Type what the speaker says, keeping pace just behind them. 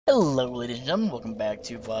Hello, ladies and gentlemen, welcome back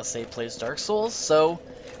to Vasae Plays Dark Souls. So,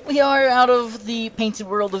 we are out of the painted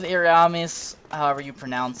world of Aramis, however you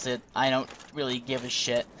pronounce it. I don't really give a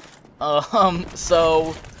shit.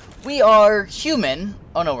 So, we are human.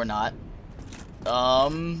 Oh, no, we're not. I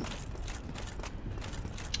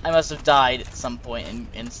must have died at some point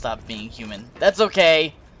and stopped being human. That's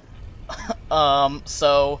okay.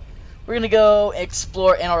 So, we're gonna go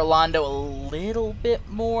explore in Orlando a little bit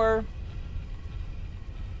more.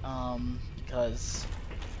 Because,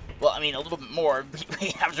 well, I mean, a little bit more. We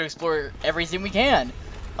have to explore everything we can.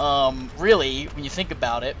 Really, when you think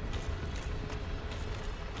about it.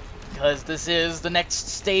 Because this is the next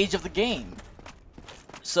stage of the game.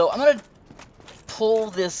 So, I'm gonna pull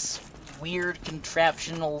this weird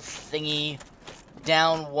contraptional thingy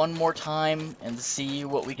down one more time and see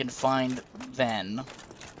what we can find then.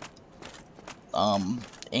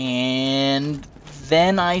 And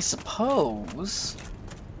then I suppose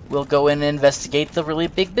we'll go in and investigate the really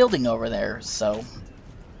big building over there, so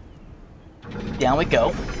down we go.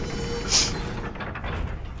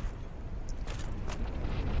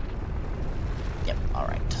 Yep,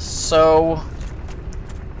 alright. So,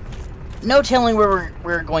 no telling where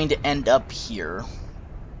we're going to end up here.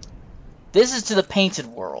 This is to the painted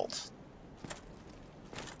world.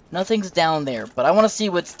 Nothing's down there, but I want to see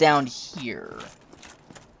what's down here.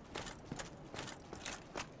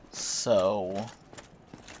 So,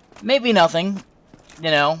 maybe nothing,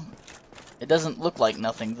 you know. It doesn't look like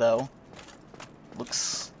nothing, though.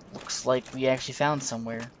 Looks like we actually found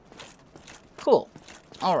somewhere. Cool.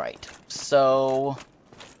 Alright, so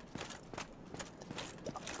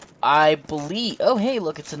I believe... Oh, hey,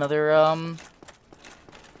 look, it's another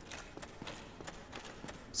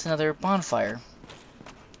bonfire.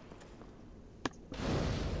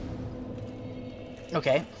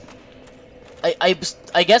 Okay.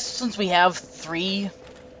 I guess since we have 3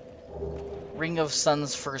 Ring of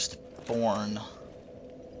Sun's Firstborn.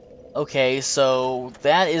 Okay, so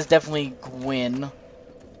that is definitely Gwyn,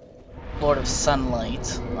 Lord of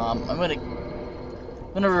Sunlight. I'm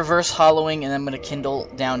gonna reverse hollowing and I'm gonna kindle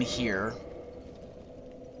down here.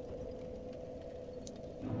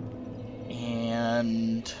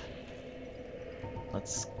 And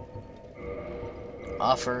let's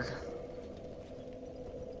offer.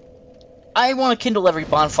 I want to kindle every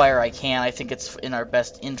bonfire I can. I think it's in our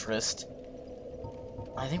best interest.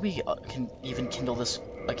 I think we can even kindle this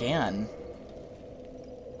again.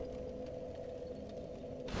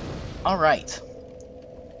 Alright.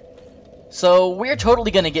 So, we're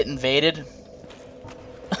totally gonna get invaded.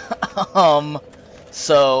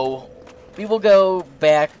 So, we will go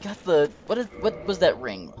back. Got the... What was that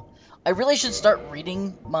ring? I really should start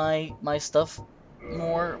reading my stuff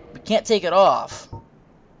more. We can't take it off.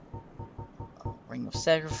 Ring of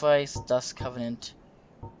Sacrifice, Dust Covenant.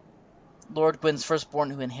 Lord Gwyn's firstborn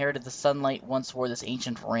who inherited the sunlight once wore this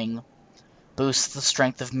ancient ring. Boosts the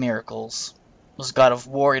strength of miracles. Was god of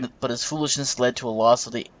war, but his foolishness led to a loss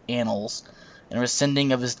of the annals and a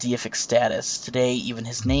rescinding of his deific status. Today, even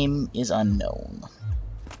his name is unknown.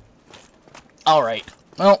 Alright,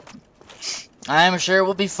 well, I'm sure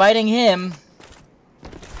we'll be fighting him.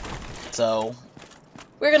 So,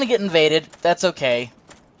 we're gonna get invaded. That's okay.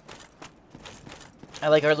 I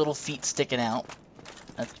like our little feet sticking out.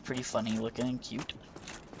 That's pretty funny looking and cute.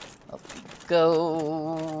 Up we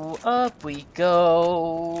go. Up we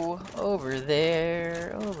go. Over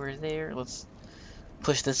there. Over there. Let's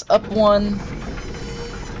push this up one.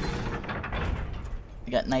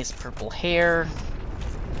 We got nice purple hair.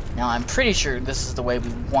 Now I'm pretty sure this is the way we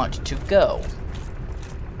want to go.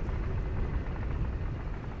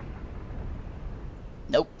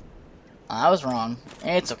 Nope. I was wrong.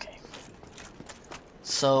 It's okay.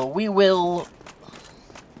 So we will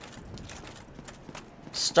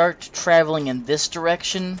start traveling in this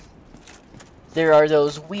direction. There are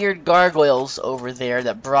those weird gargoyles over there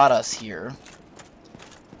that brought us here.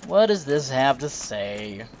 What does this have to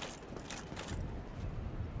say?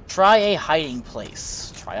 Try a hiding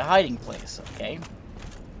place. Try a hiding place, okay.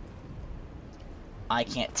 I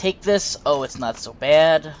can't take this. Oh, it's not so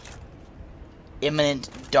bad. Imminent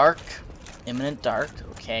dark. Imminent dark,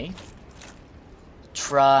 okay.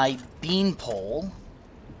 Try beanpole.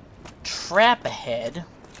 Trap ahead.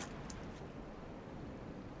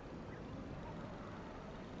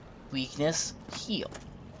 Weakness, heal.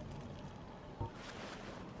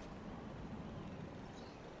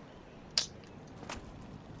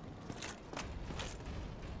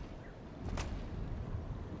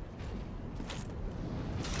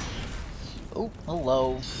 Oh,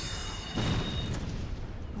 hello.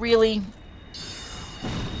 Really?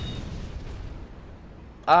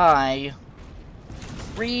 I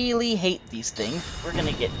really hate these things. We're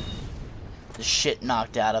gonna get the shit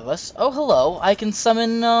knocked out of us. Oh, hello. I can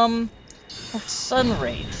summon, a sun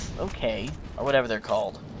wraith. Okay. Or whatever they're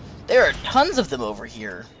called. There are tons of them over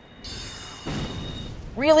here.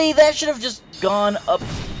 Really? That should have just gone up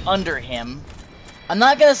under him. I'm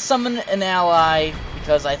not gonna summon an ally,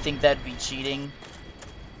 because I think that'd be cheating.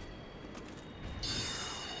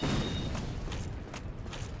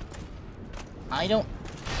 I don't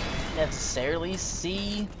necessarily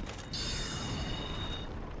see...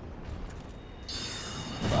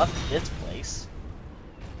 Fuck this place.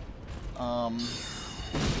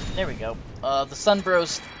 There we go. The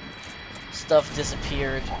Sunbros stuff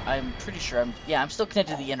disappeared. I'm pretty sure I'm still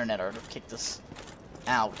connected to the internet, or I'd have kicked this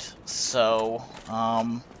out. So,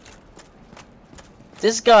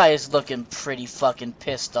 this guy is looking pretty fucking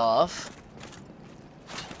pissed off.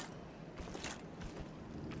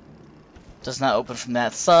 Does not open from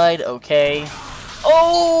that side, okay.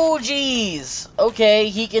 Oh, jeez! Okay,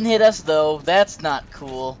 he can hit us, though. That's not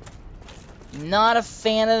cool. Not a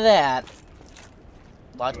fan of that.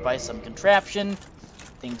 Blocked by some contraption.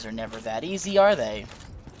 Things are never that easy, are they?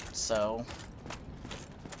 So...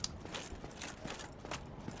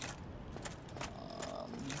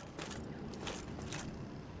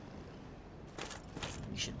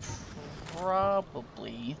 we should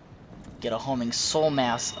probably get a homing soul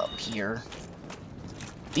mass up here.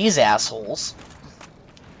 These assholes.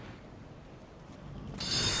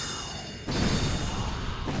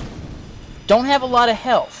 Don't have a lot of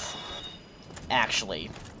health,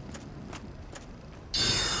 actually.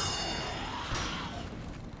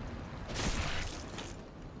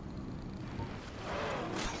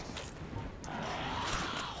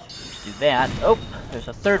 Do that. Oh, there's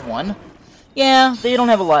a third one. Yeah, they don't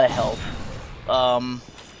have a lot of health.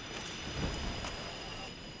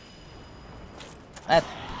 That's,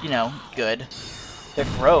 you know, good. They're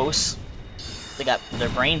gross. They got their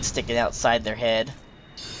brains sticking outside their head.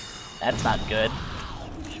 That's not good.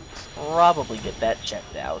 Should probably get that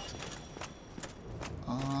checked out.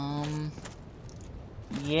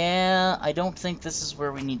 Yeah, I don't think this is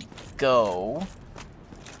where we need to go.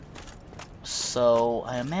 So,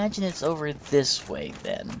 I imagine it's over this way,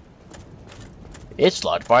 then. It's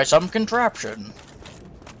locked by some contraption.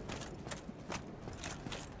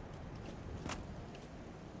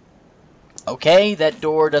 Okay, that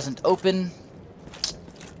door doesn't open.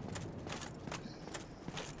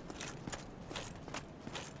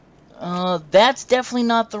 That's definitely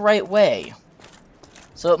not the right way.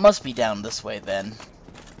 So it must be down this way, then.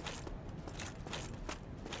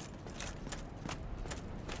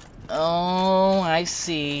 Oh, I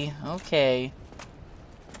see. Okay.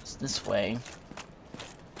 It's this way.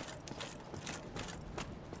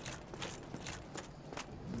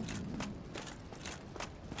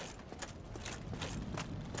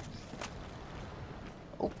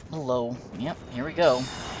 Oh, hello. Yep, here we go.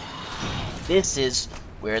 This is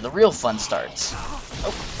where the real fun starts.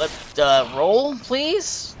 Oh, let's, roll,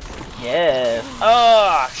 please? Yeah.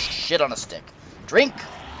 Ah, shit on a stick. Drink.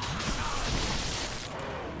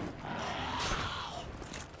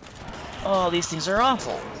 Oh, these things are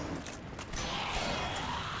awful.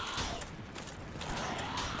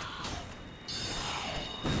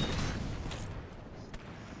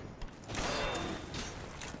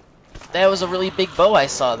 That was a really big bow I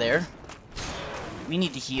saw there. We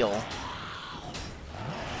need to heal.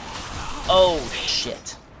 Oh,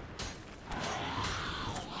 shit.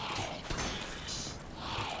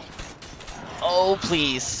 Oh,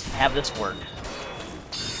 please, have this work.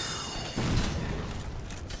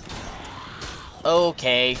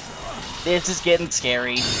 Okay. This is getting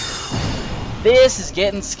scary. This is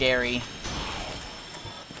getting scary.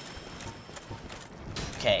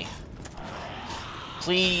 Okay.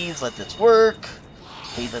 Please let this work.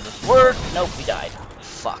 Please let this work. Nope, we died.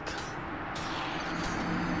 Fuck.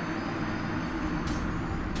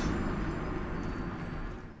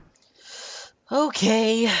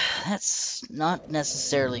 Okay, that's not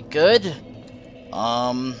necessarily good.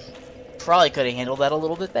 Probably could have handled that a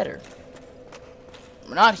little bit better.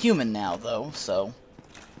 We're not human now, though, so...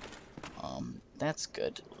 that's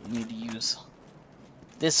good. We need to use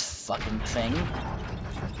this fucking thing.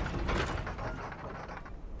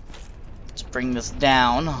 Let's bring this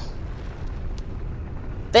down.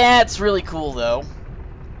 That's really cool, though.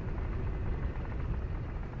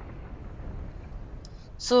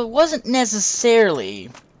 So it wasn't necessarily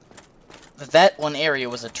that one area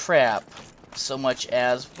was a trap, so much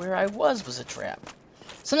as where I was a trap.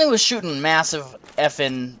 Something was shooting massive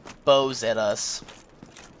effing bows at us.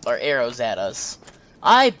 Or arrows at us.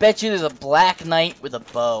 I bet you there's a black knight with a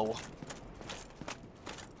bow.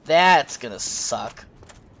 That's gonna suck.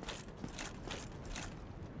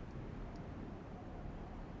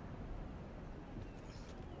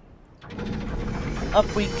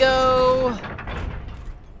 Up we go!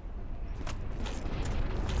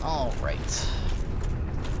 Alright.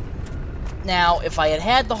 Now, if I had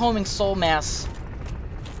had the homing soul mass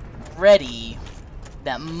ready,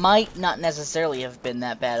 that might not necessarily have been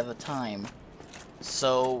that bad of a time.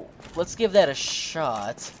 So, let's give that a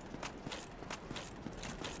shot.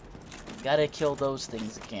 Gotta kill those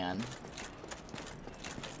things again.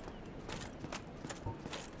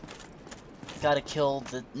 Gotta kill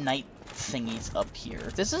the night thingies up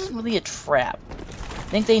here. This isn't really a trap. I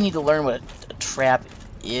think they need to learn what a trap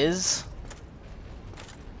is.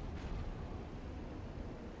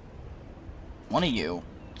 One of you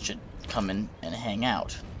should come in and hang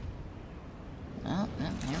out. Oh,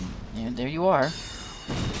 there you are.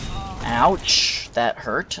 Ouch! That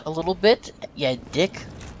hurt a little bit. Yeah, dick.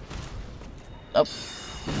 Oh.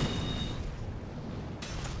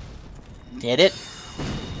 Did it?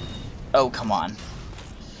 Oh, come on.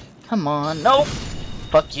 Come on. No!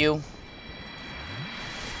 Fuck you.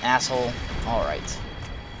 Asshole. Alright.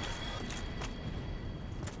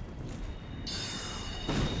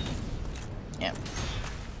 Yeah.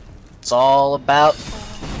 It's all about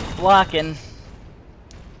blocking.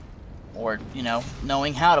 Or, you know,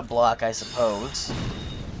 knowing how to block, I suppose.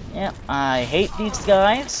 Yeah, I hate these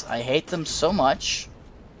guys. I hate them so much.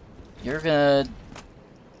 You're gonna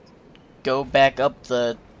go back up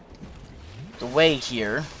the way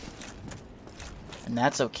here. And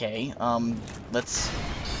that's okay. Let's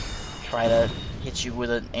try to hit you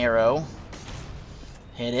with an arrow.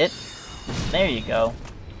 Hit it. There you go.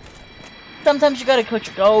 Sometimes you gotta quit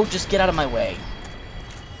your... Oh, just get out of my way.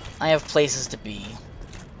 I have places to be.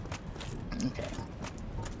 Okay.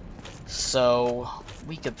 So,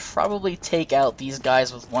 we could probably take out these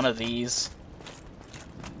guys with one of these.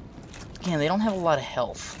 Again, they don't have a lot of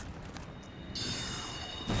health.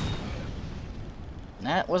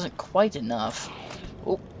 That wasn't quite enough.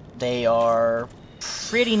 Oh, they are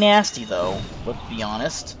pretty nasty, though, let's be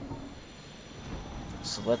honest.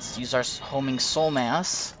 So let's use our homing soul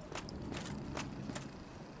mass.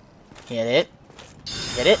 Hit it.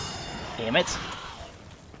 Hit it. Damn it.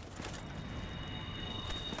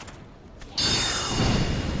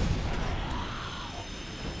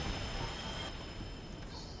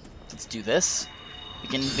 Let's do this. We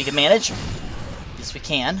can manage. Yes, we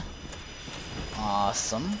can.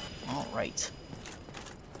 Awesome. Alright.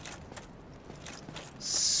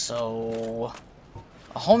 So...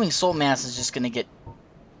 a homing soul mass is just gonna get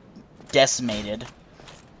decimated.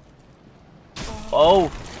 Oh,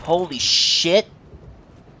 holy shit.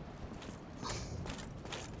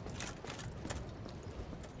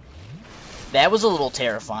 That was a little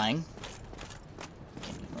terrifying.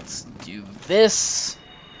 Okay, let's do this.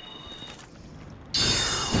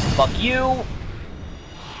 Fuck you.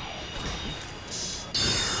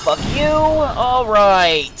 Fuck you.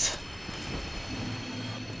 Alright.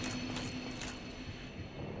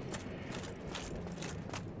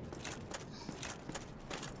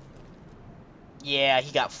 Yeah,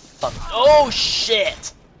 he got fucked. Oh,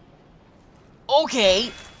 shit!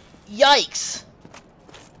 Okay. Yikes.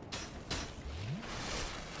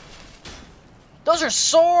 Those are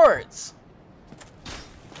swords!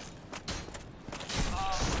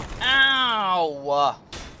 Ow!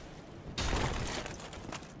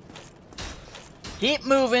 Keep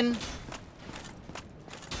moving.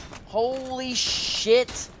 Holy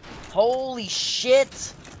shit. Holy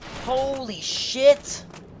shit. Holy shit.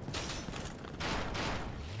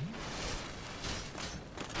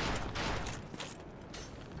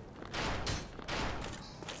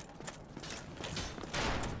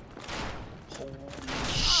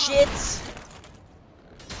 Shit!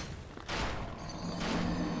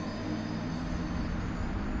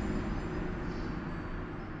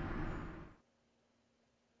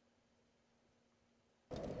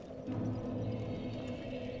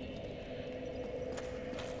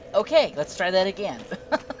 Okay, let's try that again.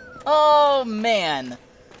 Oh, man.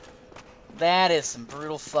 That is some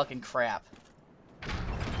brutal fucking crap.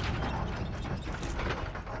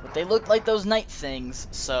 But they look like those night things,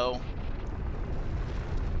 so...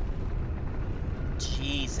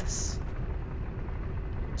 Jesus.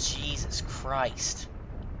 Jesus Christ.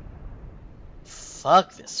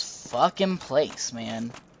 Fuck this fucking place,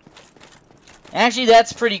 man. Actually,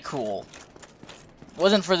 that's pretty cool.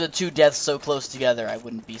 Wasn't for the two deaths so close together, I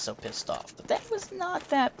wouldn't be so pissed off. But that was not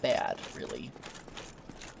that bad, really.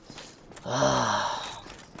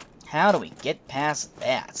 How do we get past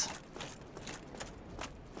that?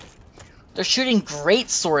 They're shooting great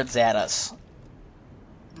swords at us.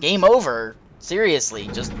 Game over. Seriously,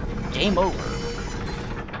 just game over.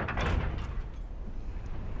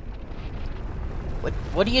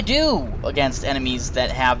 What do you do against enemies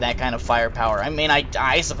that have that kind of firepower? I mean,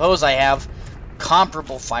 I suppose I have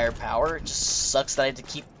comparable firepower. It just sucks that I have to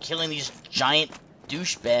keep killing these giant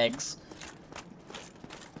douchebags.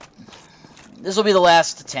 This will be the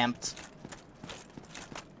last attempt.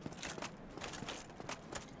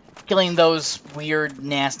 Killing those weird,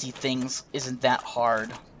 nasty things isn't that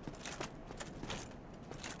hard.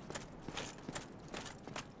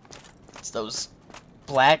 It's those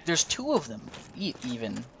black... There's two of them,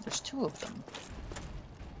 even. There's two of them.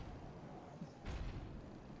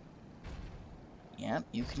 Yep,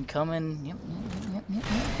 you can come in. Yep.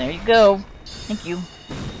 There you go. Thank you.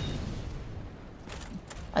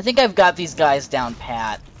 I think I've got these guys down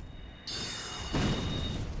pat.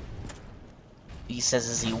 He says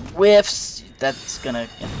as he whiffs, that's gonna...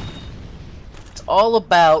 It's all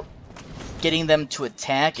about getting them to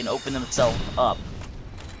attack and open themselves up.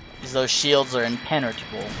 Because those shields are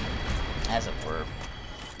impenetrable, as it were.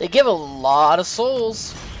 They give a lot of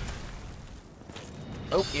souls.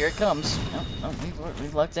 Oh, here it comes. Oh,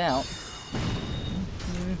 we've lucked out.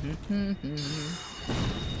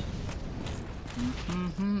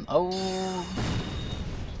 Oh.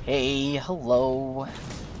 Hey, hello.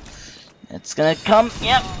 It's gonna come.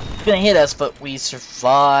 Yep, it's gonna hit us, but we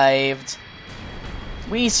survived.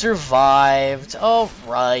 We survived.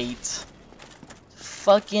 Alright.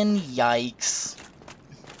 Fucking yikes.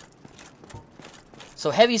 So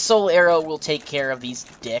Heavy Soul Arrow will take care of these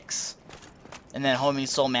dicks. And then Homing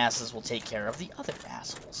Soul Masses will take care of the other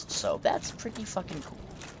assholes. So that's pretty fucking cool.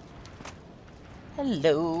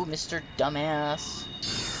 Hello, Mr.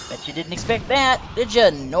 Dumbass. Bet you didn't expect that, did ya?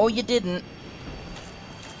 No, you didn't.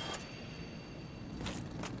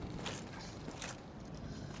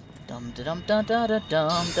 Dum da dum da da da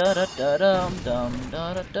dum da da da dum dum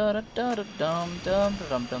da da da da da dum dum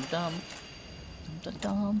dum dum dum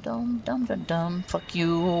dum dum dum dum dum. Fuck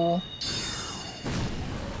you.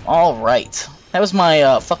 All right, that was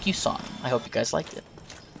my fuck you song. I hope you guys liked it.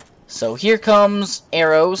 So here comes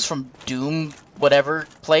arrows from Doom whatever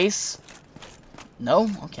place. No?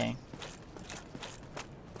 Okay.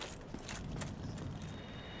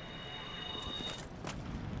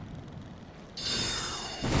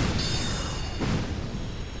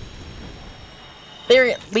 They're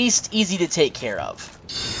at least easy to take care of.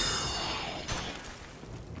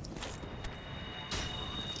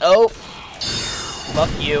 Oh! Fuck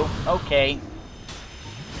you. Okay.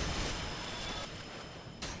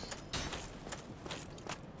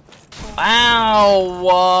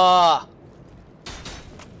 Ow!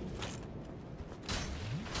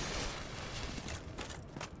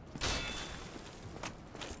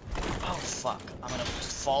 Oh, fuck. I'm gonna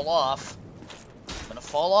just fall off. I'm gonna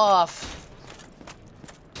fall off.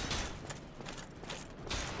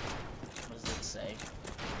 What does it say?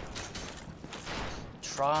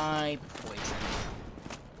 Try poison.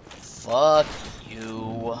 Fuck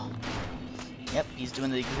you. Yep, he's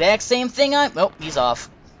doing the exact same thing I'm... Oh, he's off.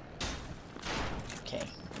 Okay,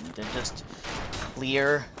 I need to just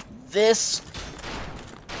clear this.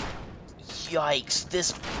 Yikes,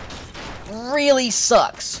 this really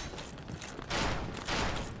sucks.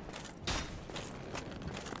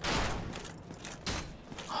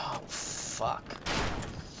 Oh, fuck.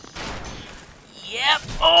 Yep,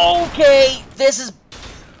 okay, this is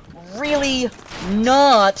really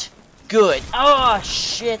not good. Oh,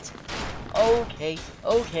 shit. Okay,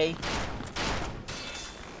 okay.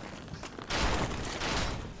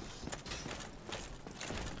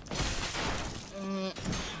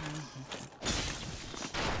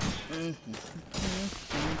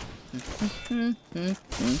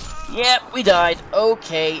 Yep, we died.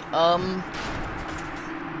 Okay,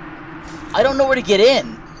 I don't know where to get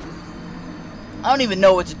in. I don't even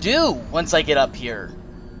know what to do once I get up here.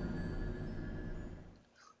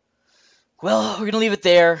 Well, we're gonna leave it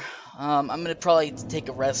there. I'm gonna probably take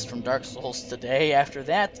a rest from Dark Souls today after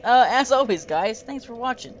that. As always, guys, thanks for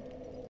watching.